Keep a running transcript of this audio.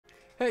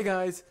Hey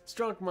guys,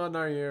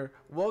 StrongModnar here.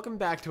 Welcome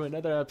back to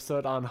another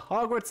episode on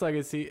Hogwarts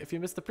Legacy. If you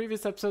missed the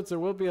previous episodes, there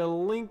will be a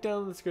link down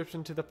in the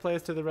description to the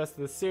playlist to the rest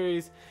of the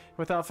series.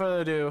 Without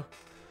further ado,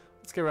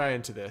 let's get right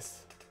into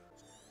this.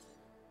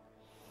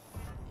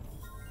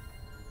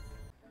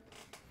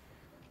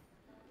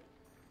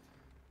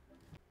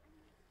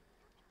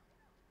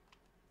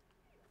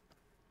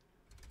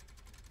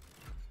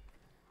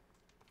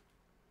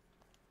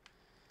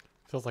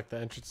 Feels like the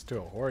entrance to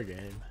a horror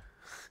game.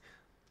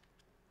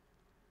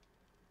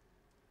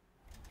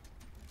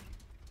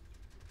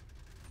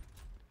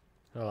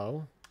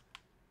 Hello?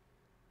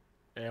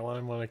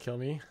 Anyone want to kill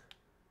me?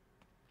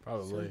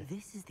 Probably. So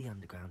this is the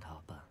underground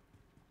harbor.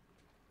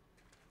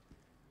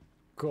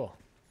 Cool.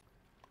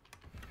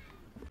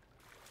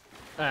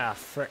 Ah,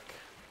 frick.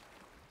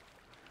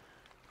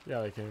 Yeah,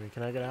 like,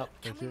 can I get out?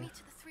 Can Thank we you. meet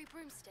to the Three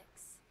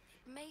Broomsticks?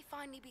 It may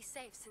finally be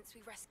safe since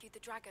we rescued the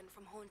dragon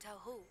from Horntail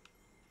Hall.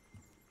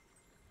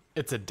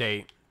 It's a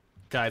date.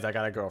 Guys, I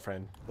got a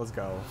girlfriend. Let's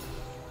go.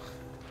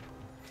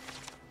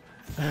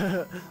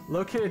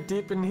 Located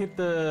deep beneath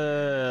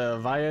the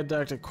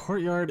viaduct, a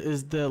courtyard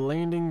is the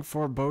landing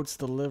for boats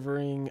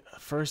delivering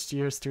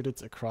first-year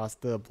students across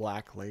the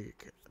Black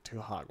Lake to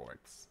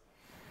Hogwarts.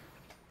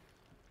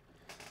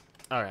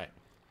 Alright.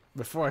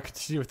 Before I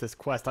continue with this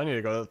quest, I need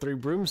to go to the Three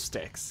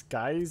Broomsticks,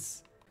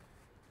 guys.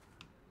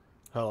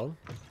 Hello?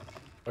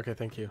 Okay,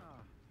 thank you.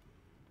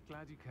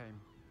 Glad you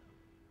came.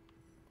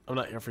 I'm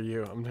not here for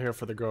you. I'm here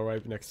for the girl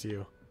right next to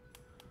you.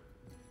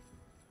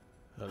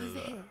 Over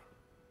here.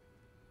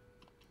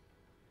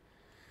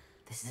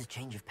 This is a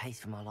change of pace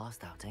from our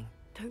last outing.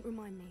 Don't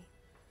remind me.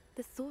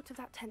 The thought of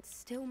that tent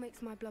still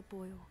makes my blood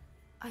boil.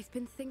 I've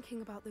been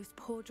thinking about those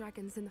poor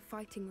dragons in the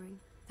fighting ring.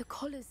 The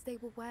collars they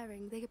were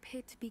wearing, they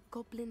appeared to be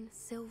goblin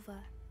silver.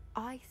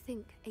 I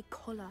think a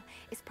collar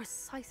is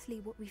precisely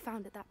what we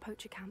found at that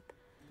poacher camp.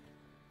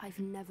 I've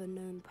never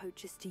known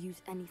poachers to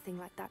use anything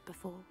like that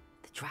before.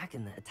 The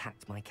dragon that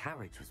attacked my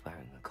carriage was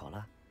wearing a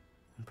collar,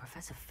 and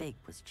Professor Fig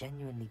was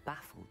genuinely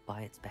baffled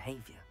by its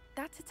behavior.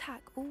 That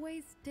attack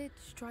always did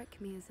strike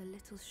me as a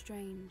little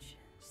strange,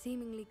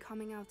 seemingly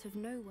coming out of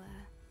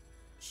nowhere.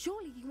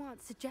 Surely you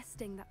aren't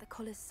suggesting that the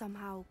collars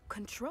somehow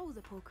control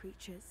the poor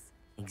creatures?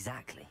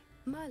 Exactly.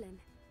 Merlin,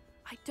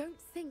 I don't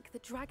think the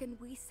dragon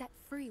we set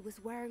free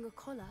was wearing a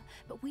collar,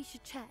 but we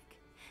should check.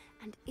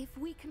 And if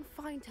we can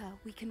find her,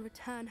 we can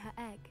return her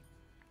egg.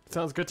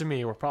 Sounds good to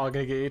me. We're probably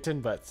gonna get eaten,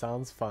 but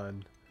sounds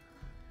fun.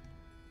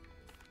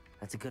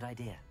 That's a good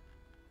idea.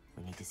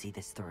 We need to see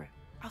this through.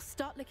 I'll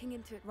start looking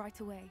into it right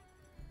away.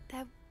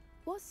 There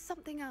was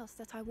something else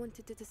that I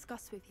wanted to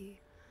discuss with you.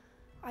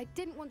 I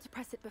didn't want to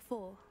press it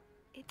before.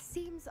 It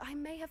seems I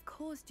may have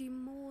caused you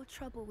more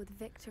trouble with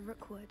Victor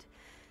Rookwood.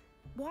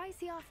 Why is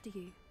he after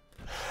you?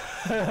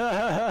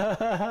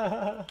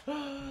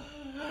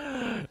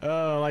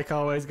 Oh, like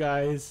always,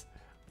 guys.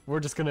 We're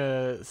just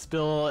gonna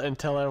spill and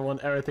tell everyone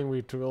everything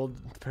we told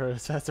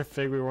Professor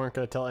Fig we weren't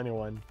gonna tell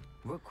anyone.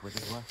 Rookwood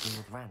is working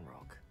with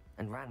Ranrock,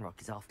 and Ranrock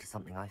is after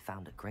something I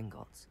found at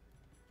Gringotts.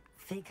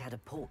 Fig had a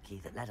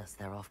portkey that led us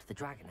there after the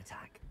dragon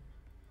attack.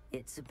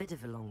 It's a bit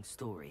of a long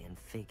story, and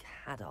Fig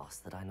had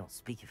asked that I not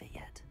speak of it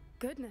yet.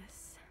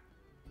 Goodness.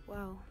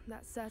 Well,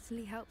 that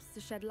certainly helps to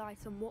shed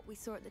light on what we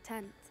saw at the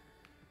tent.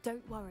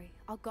 Don't worry,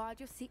 I'll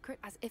guard your secret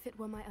as if it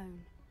were my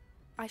own.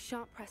 I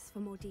shan't press for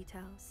more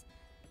details.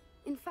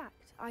 In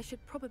fact, I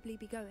should probably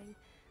be going.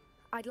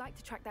 I'd like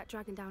to track that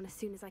dragon down as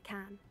soon as I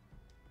can.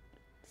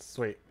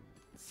 Sweet.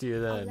 See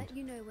you then. I'll let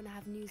you know when I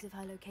have news of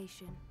her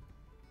location.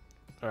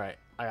 Alright,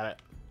 I got it.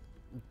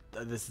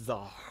 This is a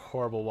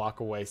horrible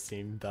walk away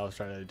scene that I was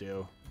trying to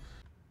do.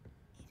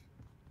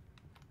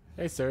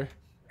 Hey, sir.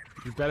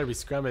 You better be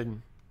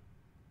scrumming.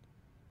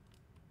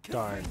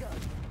 Darn.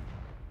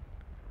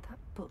 That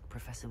book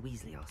Professor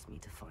Weasley asked me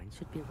to find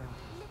should be around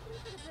here. Looking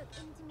for the book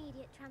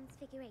Intermediate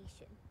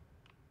Transfiguration?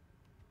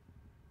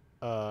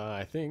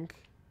 I think.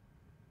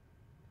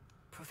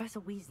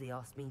 Professor Weasley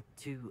asked me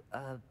to,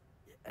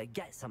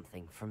 get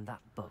something from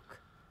that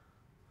book.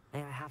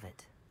 May I have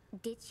it?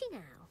 Did she now?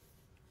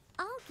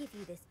 I'll give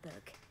you this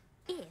book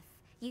if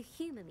you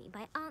humor me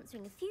by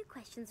answering a few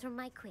questions from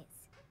my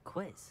quiz.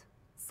 Quiz?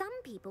 Some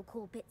people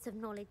call bits of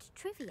knowledge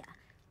trivia.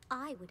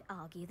 I would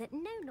argue that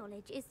no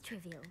knowledge is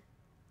trivial.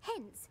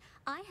 Hence,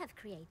 I have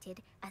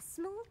created a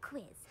small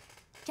quiz,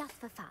 just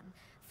for fun,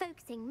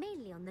 focusing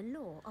mainly on the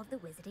lore of the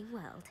wizarding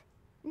world.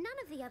 None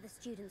of the other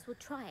students will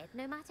try it,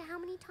 no matter how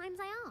many times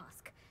I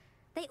ask.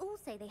 They all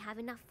say they have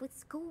enough with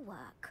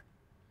schoolwork.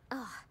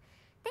 Ugh,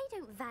 they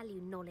don't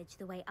value knowledge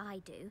the way I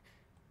do.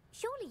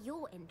 Surely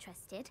you're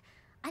interested.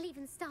 I'll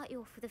even start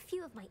you off with a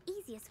few of my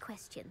easiest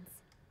questions.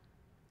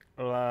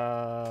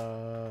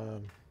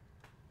 Well,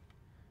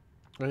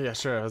 yeah,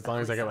 sure, as long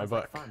as I get my Sounds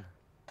like book. fun.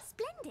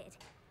 Splendid!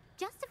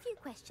 Just a few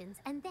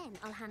questions, and then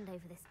I'll hand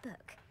over this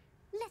book.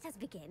 Let us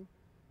begin.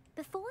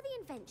 Before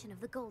the invention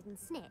of the golden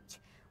snitch,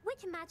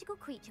 which magical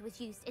creature was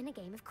used in a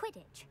game of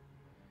Quidditch?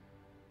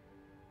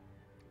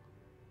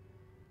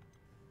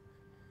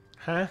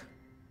 Huh?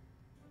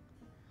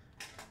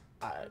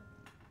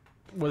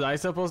 Was I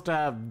supposed to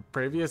have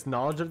previous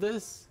knowledge of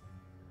this?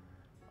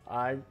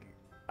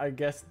 I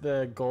guess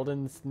the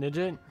golden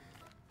snidget.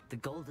 The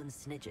golden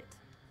snidget.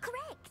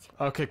 Correct!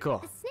 Okay, cool.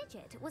 The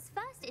snidget was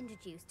first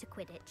introduced to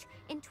Quidditch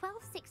in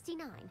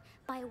 1269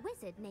 by a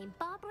wizard named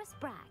Barbarous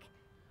Bragg.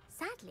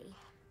 Sadly,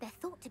 they're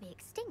thought to be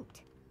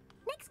extinct.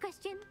 Next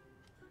question.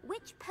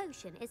 Which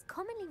potion is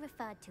commonly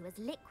referred to as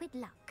liquid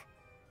luck?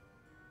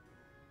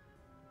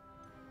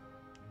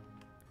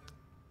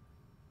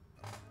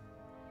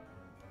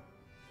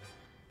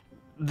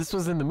 This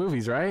was in the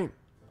movies, right?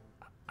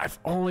 I've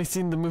only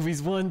seen the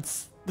movies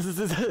once. This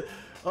is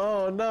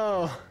oh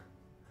no.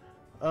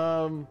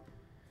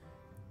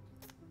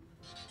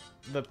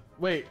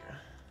 Wait.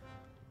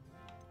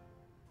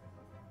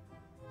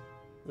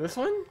 This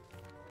one?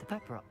 The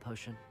pepper up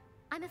potion.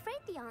 I'm afraid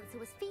the answer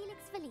was Felix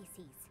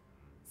Felicis.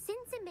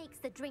 Since it makes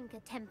the drinker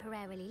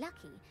temporarily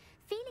lucky,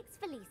 Felix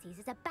Felicis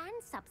is a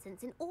banned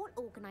substance in all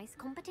organized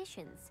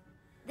competitions.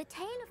 The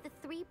tale of the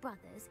three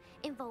brothers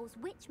involves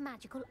which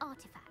magical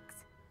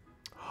artifacts?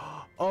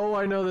 Oh,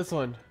 I know this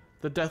one.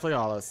 The Deathly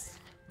Hallows.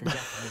 The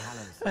Deathly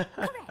Hallows.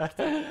 Correct.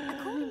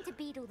 According to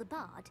Beedle the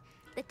Bard,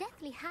 the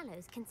Deathly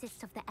Hallows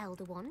consists of the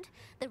Elder Wand,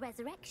 the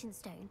Resurrection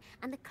Stone,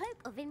 and the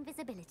Cloak of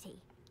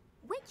Invisibility.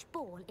 Which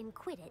ball in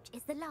Quidditch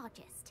is the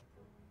largest?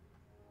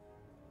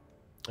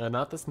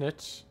 Not the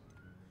snitch.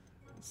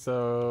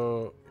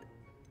 So...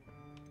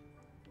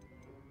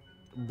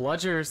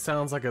 Bludger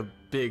sounds like a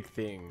big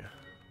thing.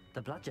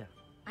 The bludger.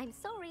 I'm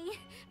sorry.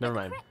 Never but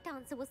mind. The correct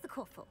answer was the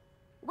quaffle.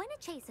 When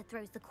a chaser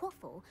throws the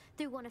quaffle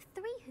through one of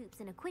 3 hoops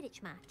in a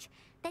Quidditch match,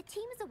 their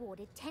team is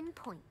awarded 10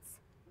 points.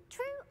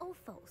 True or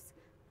false?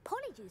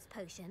 Polyjuice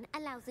potion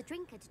allows the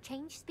drinker to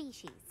change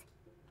species.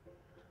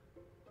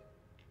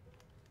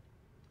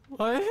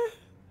 What?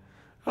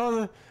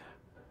 Oh,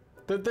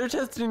 they're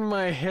testing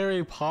my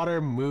Harry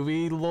Potter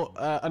movie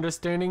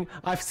understanding.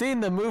 I've seen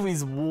the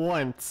movies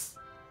once.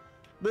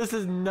 This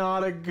is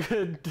not a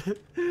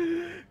good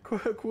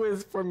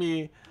quiz for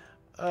me.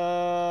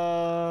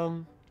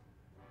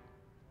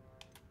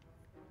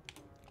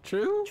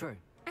 True? True.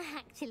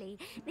 Actually,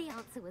 the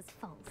answer was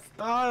false.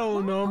 I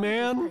don't know, While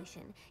man. Polyjuice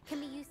potion can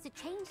be used to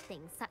change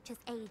things such as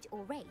age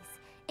or race,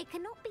 it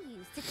cannot be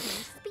used to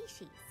change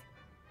species.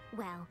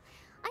 Well,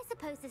 I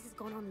suppose this has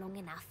gone on long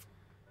enough.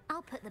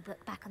 I'll put the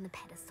book back on the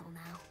pedestal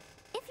now.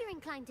 If you're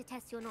inclined to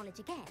test your knowledge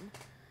again,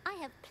 I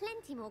have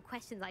plenty more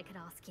questions I could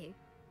ask you.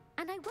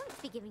 And I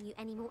won't be giving you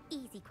any more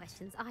easy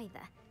questions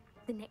either.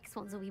 The next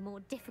ones will be more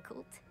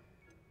difficult.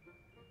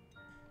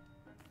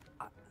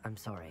 I'm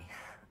sorry.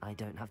 I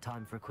don't have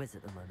time for a quiz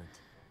at the moment.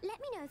 Let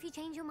me know if you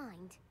change your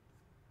mind.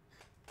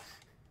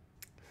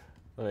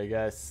 I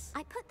guess.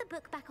 I put the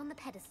book back on the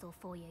pedestal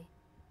for you.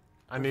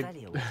 I need.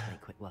 Revelio will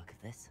make quick work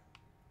of this.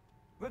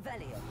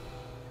 Revelio.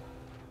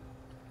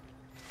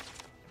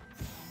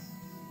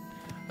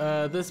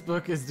 This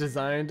book is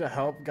designed to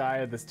help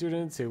guide the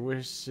students who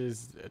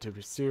wishes to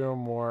pursue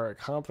more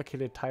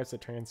complicated types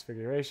of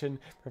transfiguration.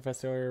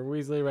 Professor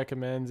Weasley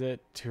recommends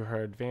it to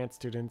her advanced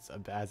students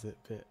as a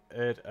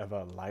bit of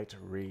a light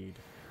read.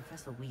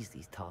 Professor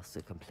Weasley's tasks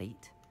are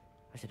complete.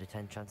 I should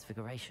attend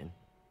Transfiguration.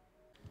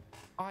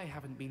 I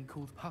haven't been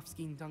called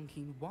Puffskein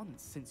Dunking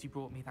once since you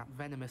brought me that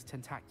venomous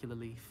tentacular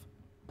leaf.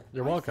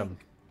 You're welcome.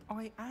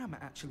 I am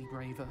actually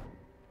braver.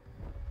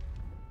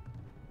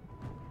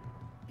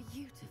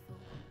 Beautiful.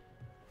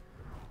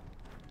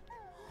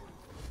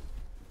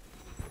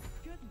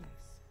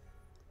 Goodness.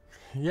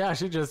 Yeah,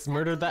 she just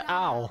murdered that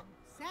owl.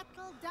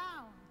 Settle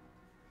down.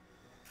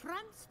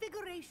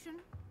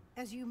 Transfiguration,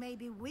 as you may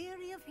be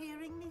weary of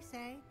hearing me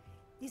say,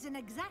 is an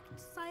exact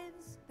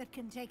science that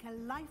can take a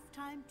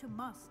lifetime to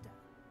master.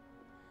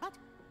 But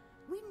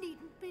we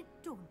needn't be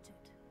daunted.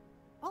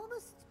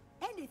 Almost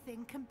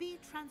anything can be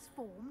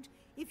transformed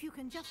if you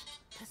can just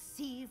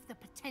perceive the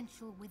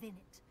potential within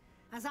it.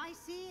 As I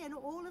see in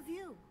all of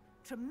you,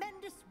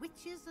 tremendous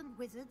witches and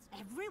wizards,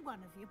 every one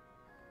of you.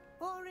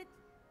 Or it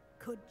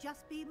could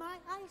just be my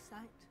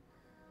eyesight.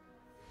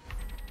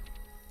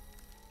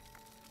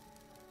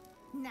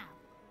 Now,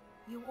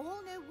 you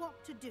all know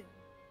what to do.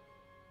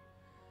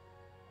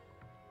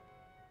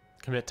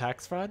 Commit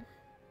tax fraud?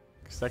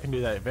 Because I can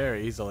do that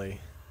very easily.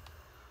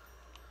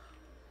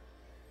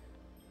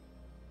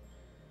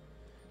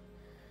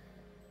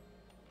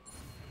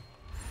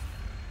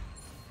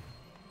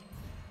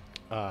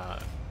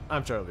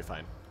 I'm sure it'll be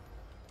fine.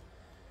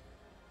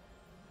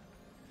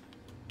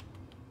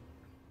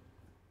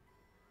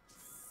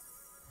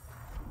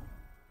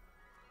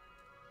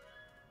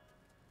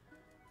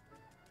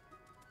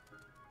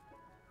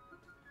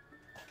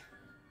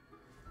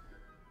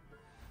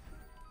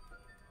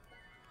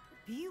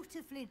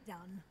 Beautifully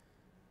done.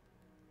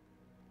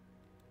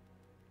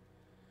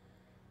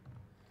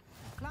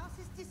 Class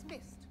is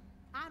dismissed.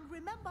 And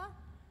remember,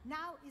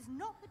 now is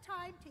not the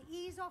time to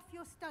ease off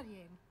your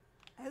studying.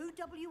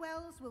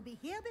 OWLs will be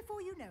here before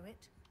you know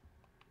it.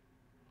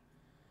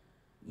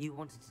 You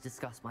wanted to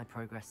discuss my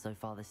progress so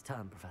far this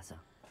term, Professor.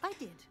 I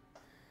did.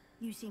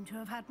 You seem to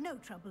have had no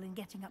trouble in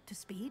getting up to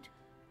speed.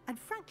 And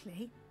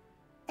frankly,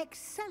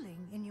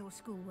 excelling in your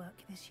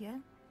schoolwork this year.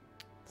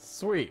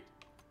 Sweet.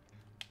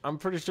 I'm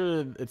pretty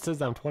sure it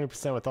says I'm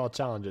 20% with all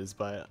challenges,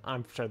 but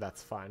I'm sure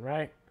that's fine,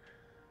 right?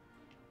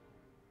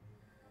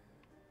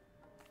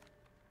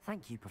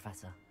 Thank you,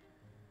 Professor.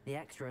 The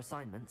extra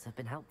assignments have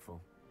been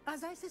helpful.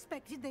 As I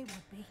suspected they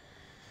would be.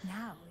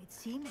 Now, it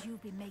seems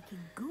you've been making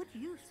good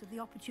use of the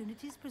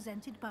opportunities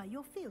presented by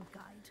your field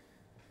guide.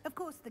 Of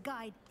course, the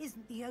guide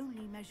isn't the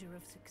only measure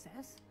of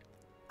success.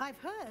 I've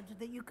heard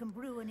that you can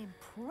brew an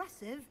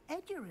impressive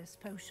Edurus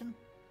potion.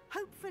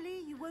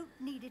 Hopefully, you won't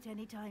need it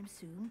anytime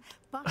soon,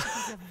 but it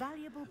is a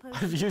valuable potion.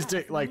 I've used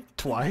it like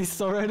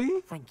twice already.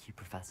 Thank you,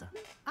 Professor.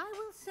 I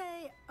will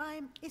say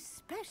I'm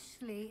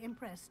especially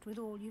impressed with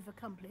all you've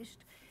accomplished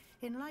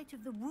in light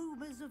of the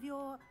rumors of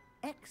your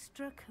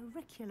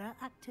extracurricular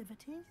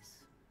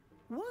activities.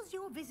 Was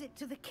your visit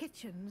to the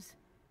kitchens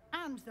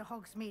and the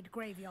Hogsmeade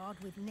graveyard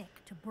with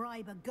Nick to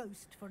bribe a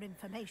ghost for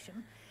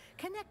information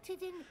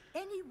connected in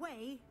any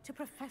way to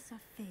Professor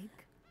Fig?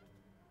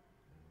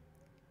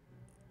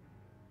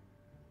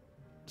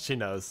 She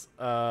knows.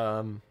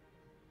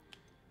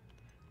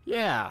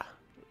 Yeah,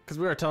 because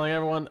we were telling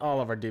everyone all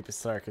of our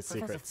deepest, darkest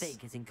Professor secrets.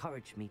 Fig has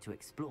encouraged me to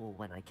explore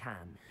when I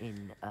can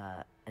in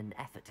an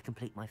effort to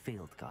complete my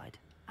field guide.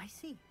 I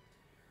see.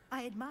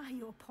 I admire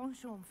your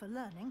penchant for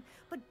learning,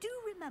 but do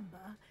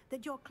remember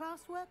that your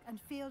classwork and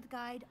field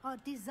guide are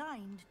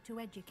designed to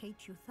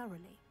educate you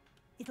thoroughly.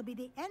 It'll be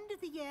the end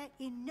of the year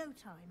in no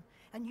time,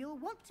 and you'll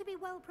want to be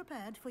well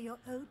prepared for your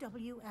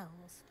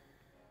OWLs.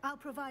 I'll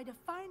provide a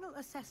final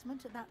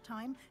assessment at that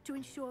time to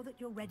ensure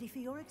that you're ready for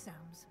your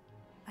exams.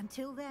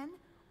 Until then,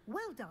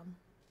 well done.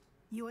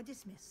 You are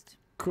dismissed.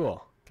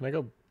 Cool. Can I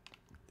go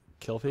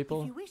kill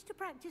people? If you wish to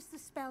practice the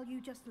spell you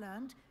just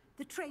learned,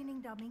 the training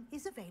dummy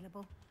is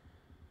available.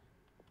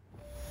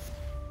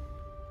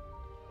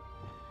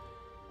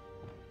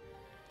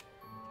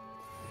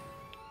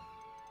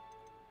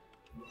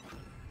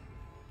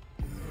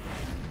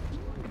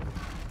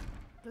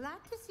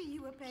 Glad to see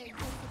you were paying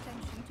close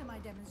attention to my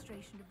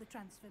demonstration of the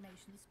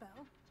transformation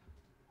spell.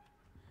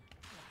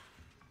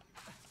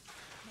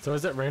 So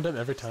is it random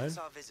every time? Since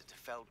our visit to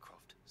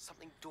Feldcroft,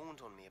 something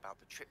dawned on me about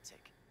the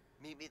triptych.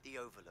 Meet me at the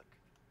Overlook,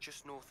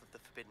 just north of the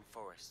Forbidden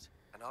Forest,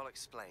 and I'll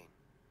explain.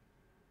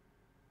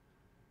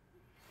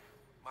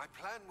 My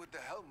plan with the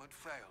helmet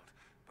failed,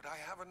 but I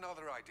have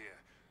another idea.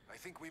 I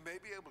think we may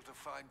be able to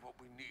find what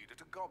we need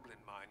at a goblin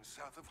mine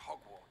south of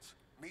Hogwarts.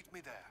 Meet me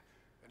there,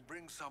 and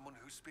bring someone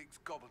who speaks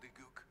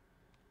gobbledygook.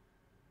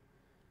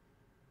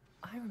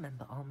 I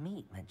remember our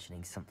meet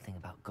mentioning something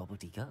about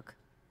gobbledygook.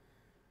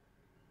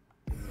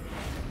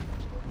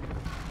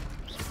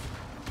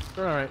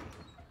 Alright.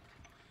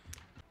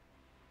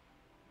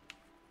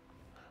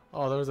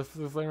 Oh, there was a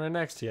thing right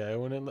next to you. It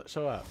wouldn't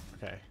show up.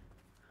 Okay.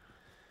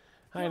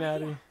 Hi,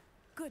 Natty.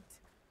 Good.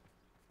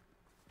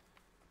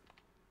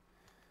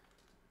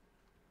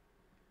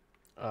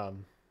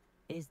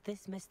 Is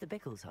this Mr.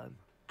 Bickle's home?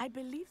 I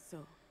believe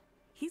so.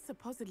 He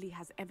supposedly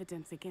has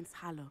evidence against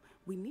Harlow.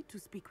 We need to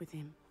speak with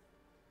him.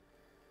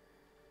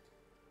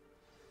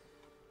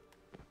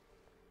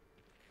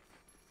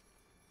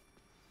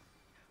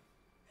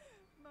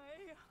 My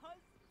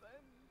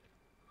husband.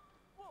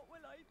 What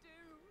will I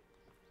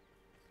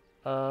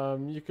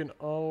do? You can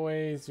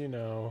always, you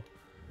know,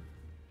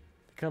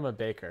 become a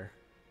baker.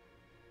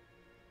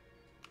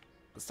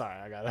 Sorry,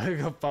 I gotta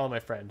go follow my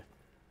friend.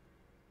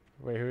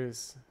 Wait,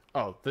 who's...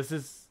 Oh, this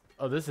is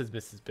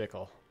Mrs.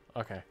 Bickle.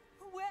 Okay.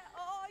 Where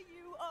are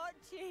you,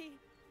 Archie?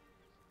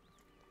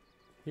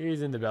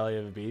 He's in the belly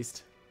of a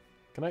beast.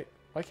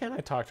 Why can't I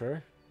talk to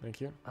her?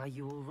 Thank you. Are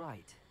you all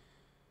right?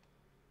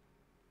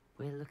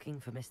 We're looking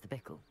for Mr.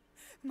 Bickle.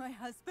 My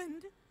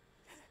husband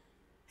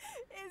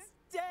is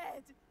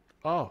dead.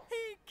 Oh.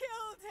 He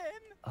killed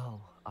him.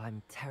 Oh,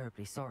 I'm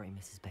terribly sorry,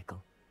 Mrs.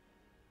 Bickle.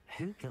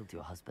 Who killed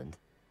your husband?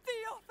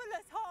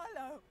 Theophilus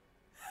Harlow.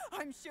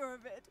 I'm sure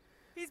of it.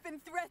 He's been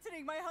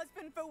threatening my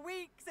husband for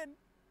weeks and...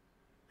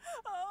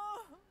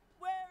 Oh,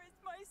 where is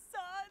my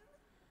son?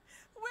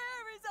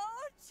 Where is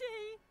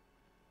Archie?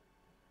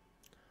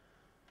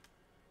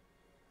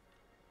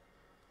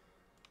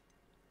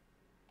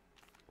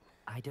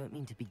 I don't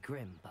mean to be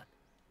grim, but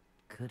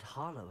could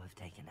Harlow have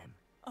taken him?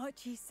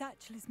 Archie's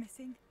satchel is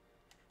missing,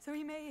 so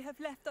he may have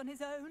left on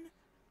his own.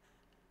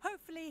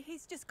 Hopefully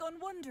he's just gone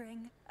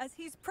wandering, as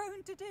he's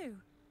prone to do.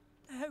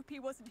 I hope he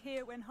wasn't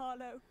here when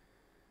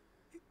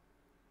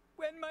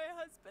my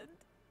husband...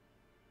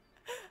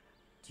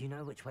 Do you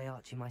know which way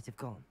Archie might have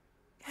gone?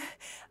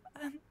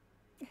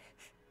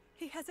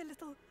 He has a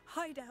little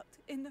hideout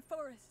in the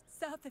forest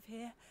south of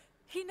here.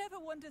 He never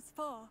wanders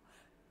far.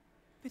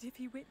 But if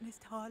he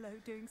witnessed Harlow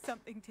doing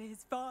something to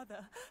his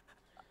father,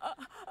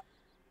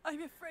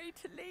 I'm afraid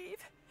to leave,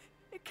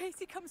 in case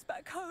he comes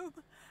back home.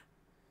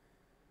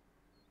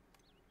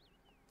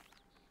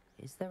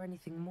 Is there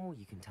anything more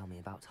you can tell me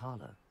about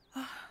Harlow?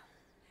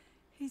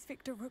 He's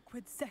Victor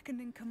Rookwood's second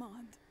in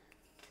command.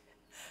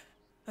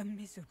 A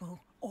miserable,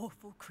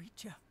 awful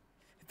creature.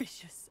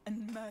 Vicious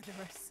and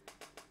murderous.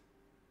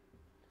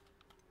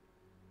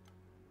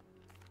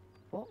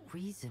 What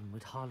reason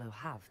would Harlow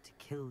have to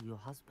kill your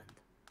husband?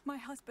 My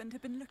husband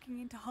had been looking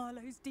into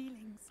Harlow's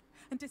dealings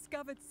and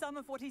discovered some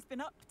of what he's been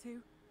up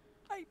to.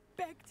 I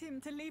begged him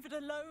to leave it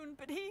alone,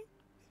 but he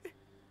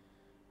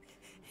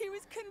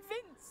was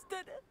convinced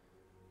that...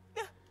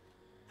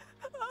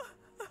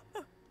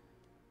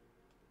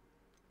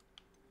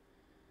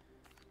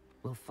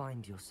 We'll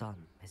find your son,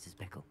 Mrs.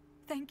 Bickle.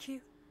 Thank you.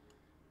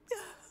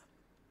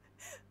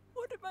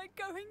 What am I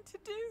going to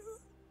do?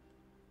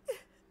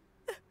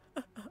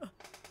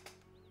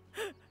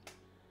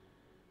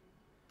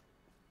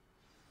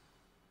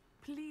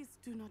 Please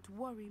do not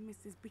worry,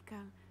 Mrs.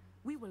 Bickle.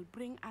 We will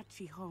bring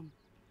Archie home.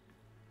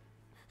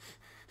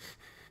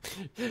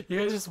 You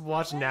guys just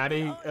watch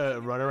Natty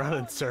run around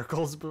in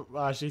circles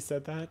while she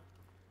said that?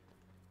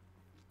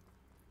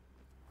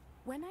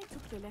 When I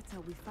took the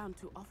letter we found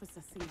to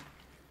Officer Singer,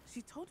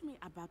 she told me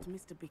about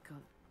Mr.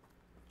 Bickle.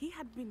 He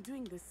had been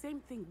doing the same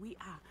thing we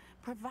are,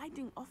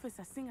 providing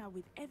Officer Singer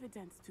with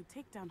evidence to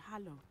take down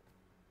Harlow.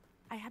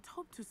 I had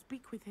hoped to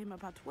speak with him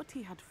about what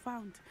he had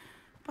found,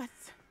 but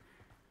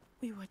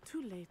we were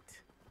too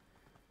late.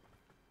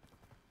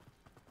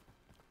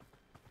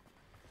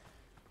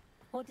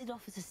 What did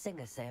Officer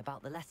Singer say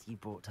about the letter you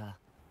brought her?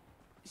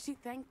 She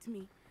thanked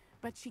me,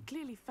 but she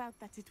clearly felt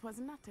that it was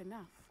not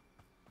enough.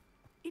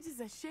 It is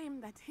a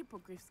shame that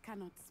hippogriffs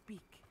cannot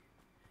speak.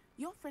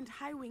 Your friend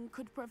Highwing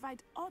could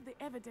provide all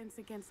the evidence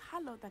against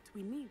Harlow that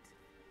we need.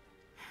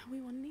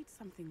 We will need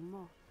something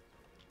more.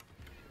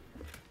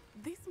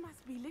 This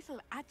must be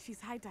little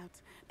Archie's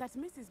hideout that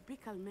Mrs.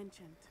 Bickle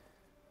mentioned.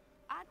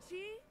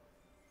 Archie?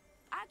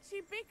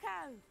 Archie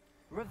Bickle!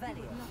 Revelio.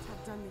 He would not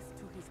have done this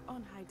to his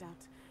own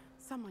hideout.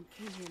 Someone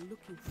came here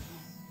looking for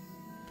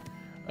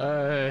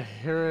him.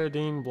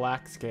 Hiradine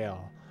Black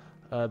Scale.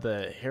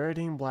 The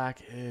Hiradine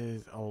Black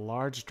is a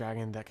large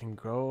dragon that can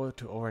grow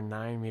to over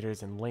 9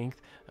 meters in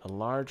length. A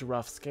large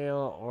rough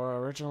scale, or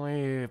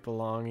originally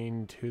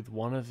belonging to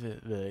one of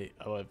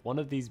one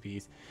of these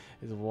beasts,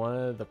 is one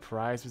of the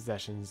prized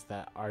possessions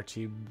that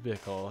Archie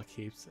Bickle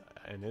keeps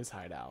in his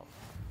hideout.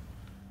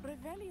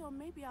 Revelio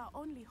may be our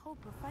only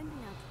hope of finding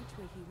out which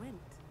way he went.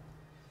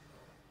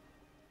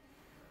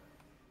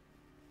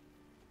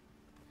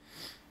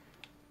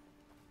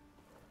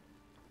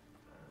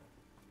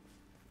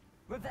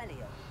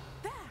 Revelio.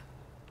 There!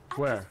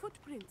 Where? Archie's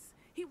footprints.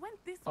 He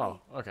went this Oh,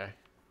 way. okay.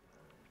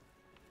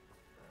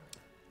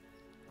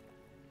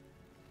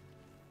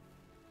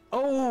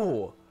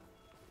 Oh!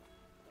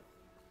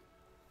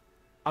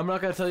 I'm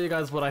not gonna tell you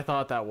guys what I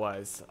thought that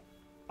was.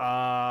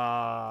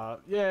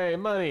 Yay,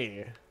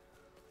 money!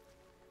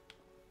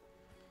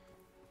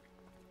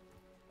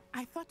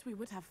 I thought we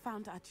would have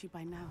found Archie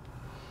by now.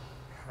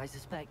 I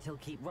suspect he'll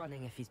keep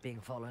running if he's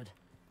being followed.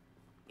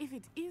 If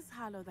it is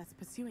Harlow that's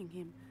pursuing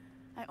him,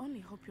 I only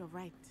hope you're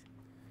right.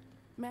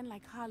 Men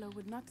like Harlow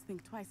would not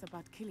think twice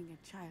about killing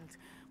a child.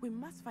 We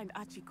must find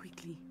Archie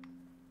quickly.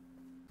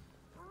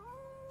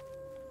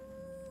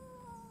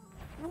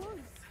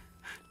 Wolves!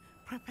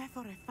 Prepare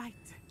for a fight.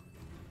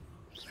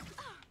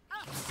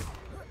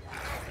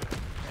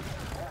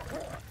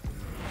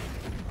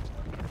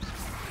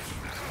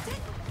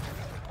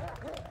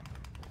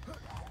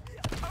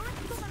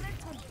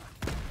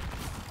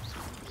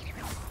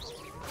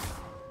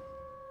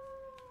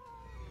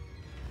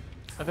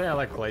 I think I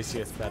like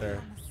Glacius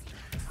better.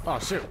 Oh,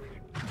 shoot.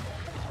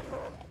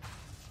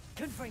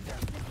 Confringo.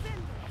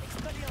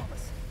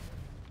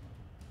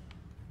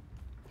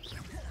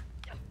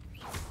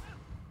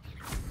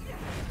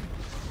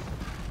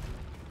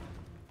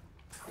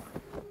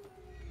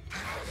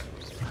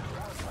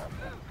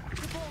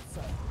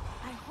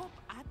 I hope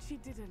Archie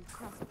didn't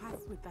cross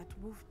paths with that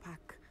wolf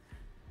pack.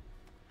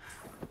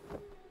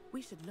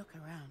 We should look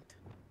around.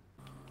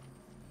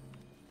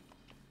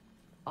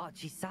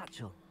 Archie's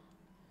satchel.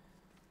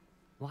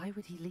 Why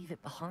would he leave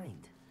it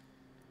behind?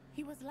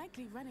 He was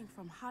likely running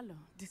from Harlow,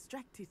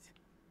 distracted.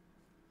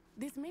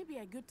 This may be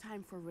a good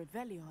time for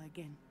Revelio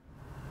again.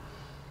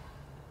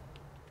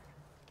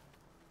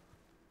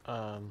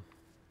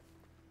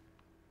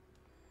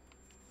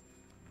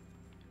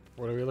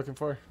 What are we looking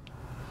for?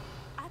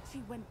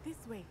 Archie went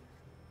this way.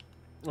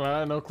 Well, I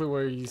have no clue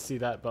where you see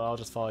that, but I'll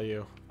just follow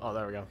you. Oh,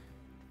 there we go.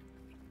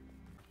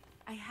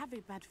 I have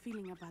a bad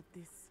feeling about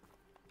this.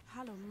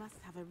 Harlow must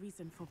have a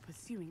reason for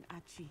pursuing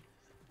Archie.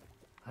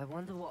 I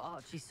wonder what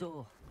Archie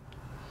saw.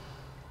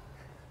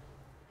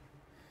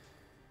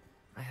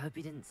 I hope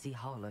he didn't see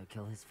Harlow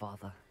kill his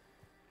father.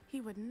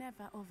 He would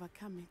never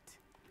overcome it.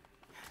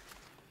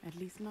 At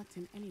least not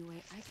in any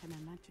way I can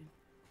imagine.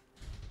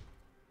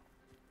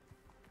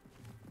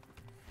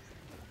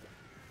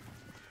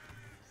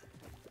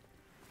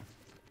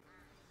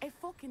 A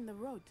fork in the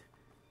road.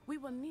 We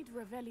will need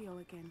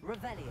Revelio again.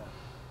 Revelio.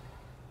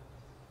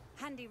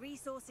 Handy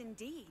resource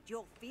indeed,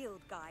 your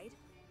field guide.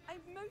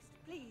 I'm most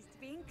pleased to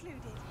be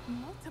included.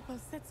 Multiple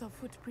sets of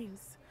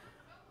footprints.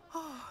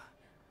 Oh,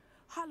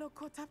 Harlow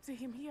caught up to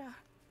him here.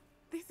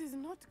 This is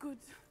not good.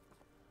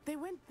 They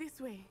went this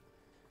way.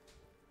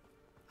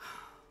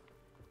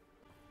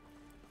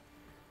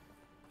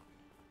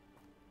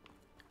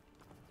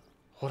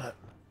 Hold up.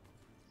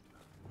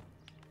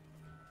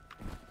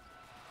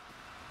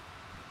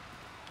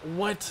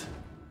 What?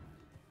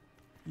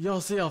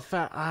 You'll see how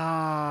fat.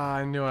 Ah,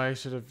 I knew I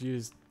should have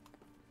used.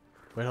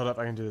 Wait, hold up.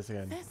 I can do this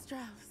again.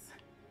 Thestrals.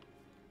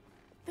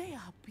 They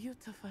are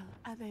beautiful,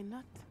 are they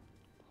not?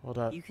 Hold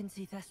up. You can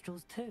see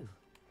Thestrals too.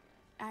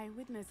 I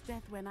witnessed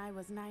death when I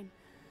was 9.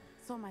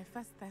 Saw my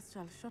first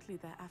Thestral shortly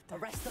thereafter.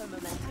 Arresto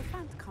momentum. I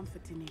found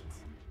comfort in it.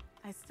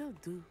 I still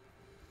do.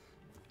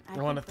 I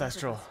want a think those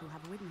of Thestral. us who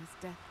have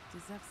witnessed death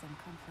deserve some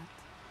comfort.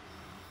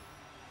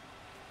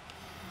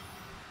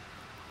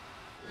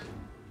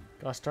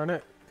 Gosh darn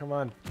it. Come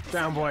on.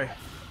 Down, boy.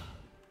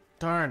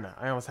 Darn.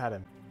 I almost had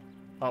him.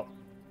 Oh.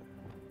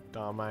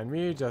 Don't mind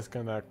me. Just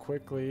gonna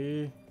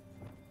quickly.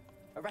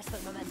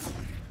 Arresto momentum.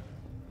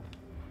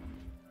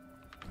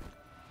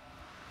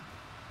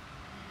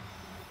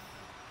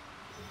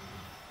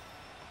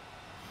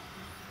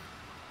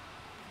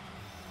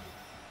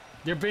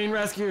 You're being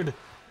rescued.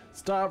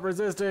 Stop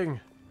resisting.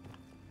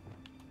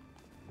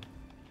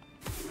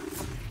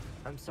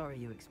 I'm sorry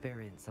you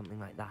experienced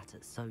something like that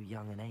at so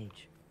young an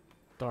age.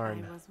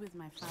 Darn. I was with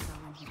my father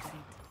when he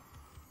died.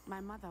 My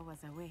mother was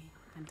away,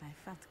 and I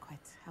felt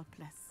quite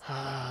helpless.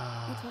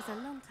 It was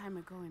a long time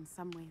ago in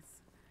some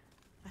ways,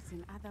 but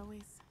in other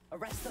ways,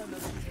 Arresto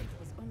momentum. it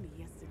was only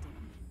yesterday.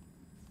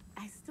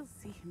 I still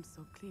see him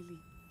so clearly.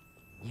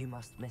 You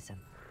must miss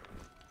him.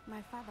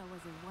 My father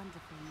was a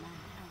wonderful man.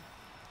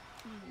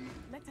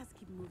 Let us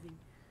keep moving.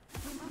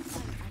 We must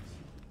find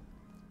Archie.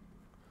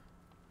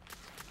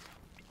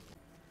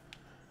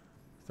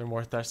 Is there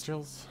more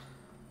Thestrals?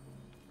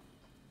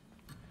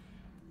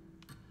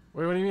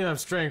 Wait, what do you mean I'm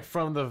straying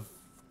from the...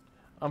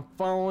 I'm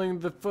following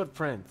the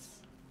footprints.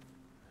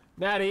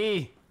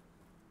 Natty!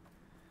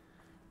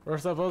 We're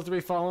supposed to be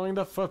following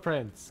the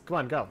footprints. Come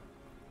on, go.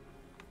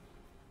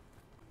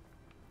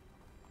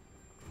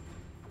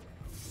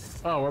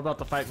 Oh, we're about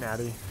to fight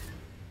Natty.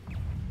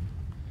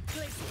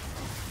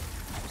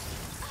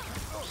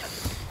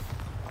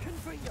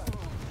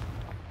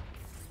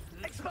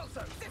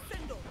 Expulso!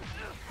 Descendo!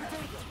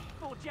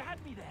 Thought you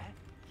had me there.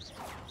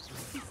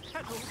 Is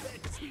that all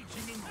they're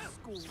teaching in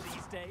school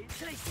these days?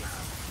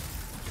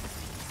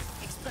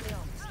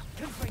 Expelliarmus!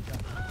 Confringo!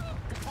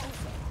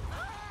 Depulso!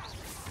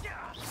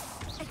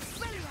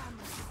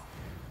 Expelliarmus!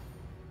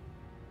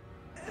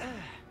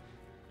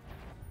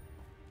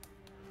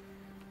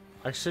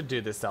 I should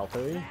do this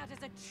stealthily. Loud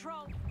as a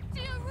troll.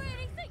 Do you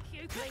really think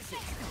you can fix it?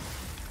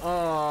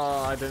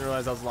 Oh, I didn't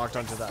realize I was locked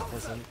onto that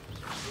person.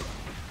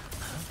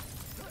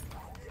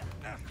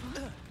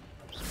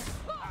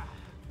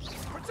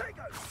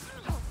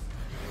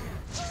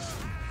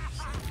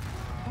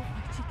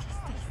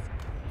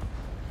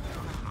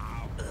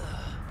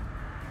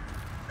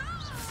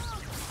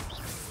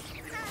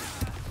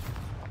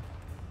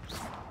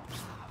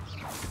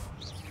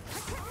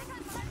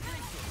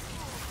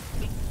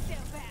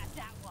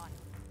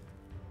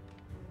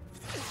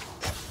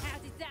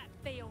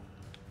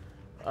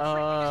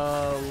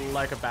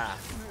 Like a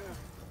bath.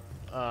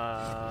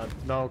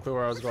 No clue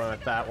where I was going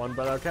with that one,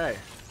 but okay.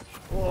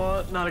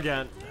 Well, not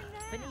again.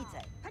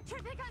 Finite.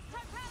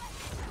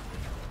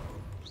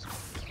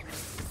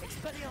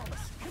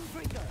 Expelliarmus!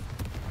 Confringo!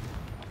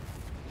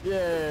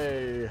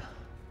 Yay!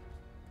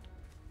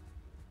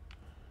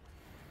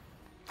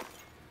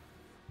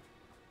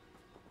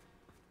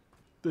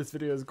 This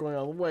video is going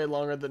on way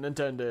longer than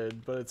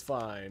intended, but it's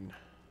fine.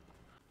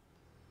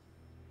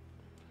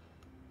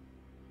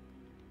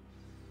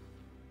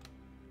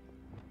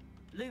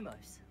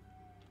 Lumos.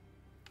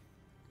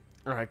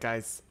 Alright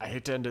guys, I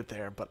hate to end it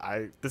there, but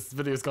this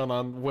video's gone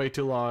on way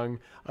too long.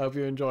 I hope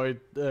you enjoyed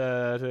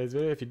today's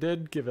video. If you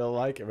did, give it a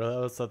like, it really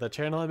helps out the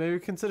channel, and maybe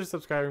consider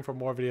subscribing for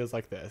more videos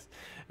like this.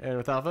 And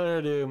without further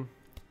ado,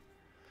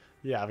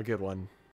 yeah, have a good one.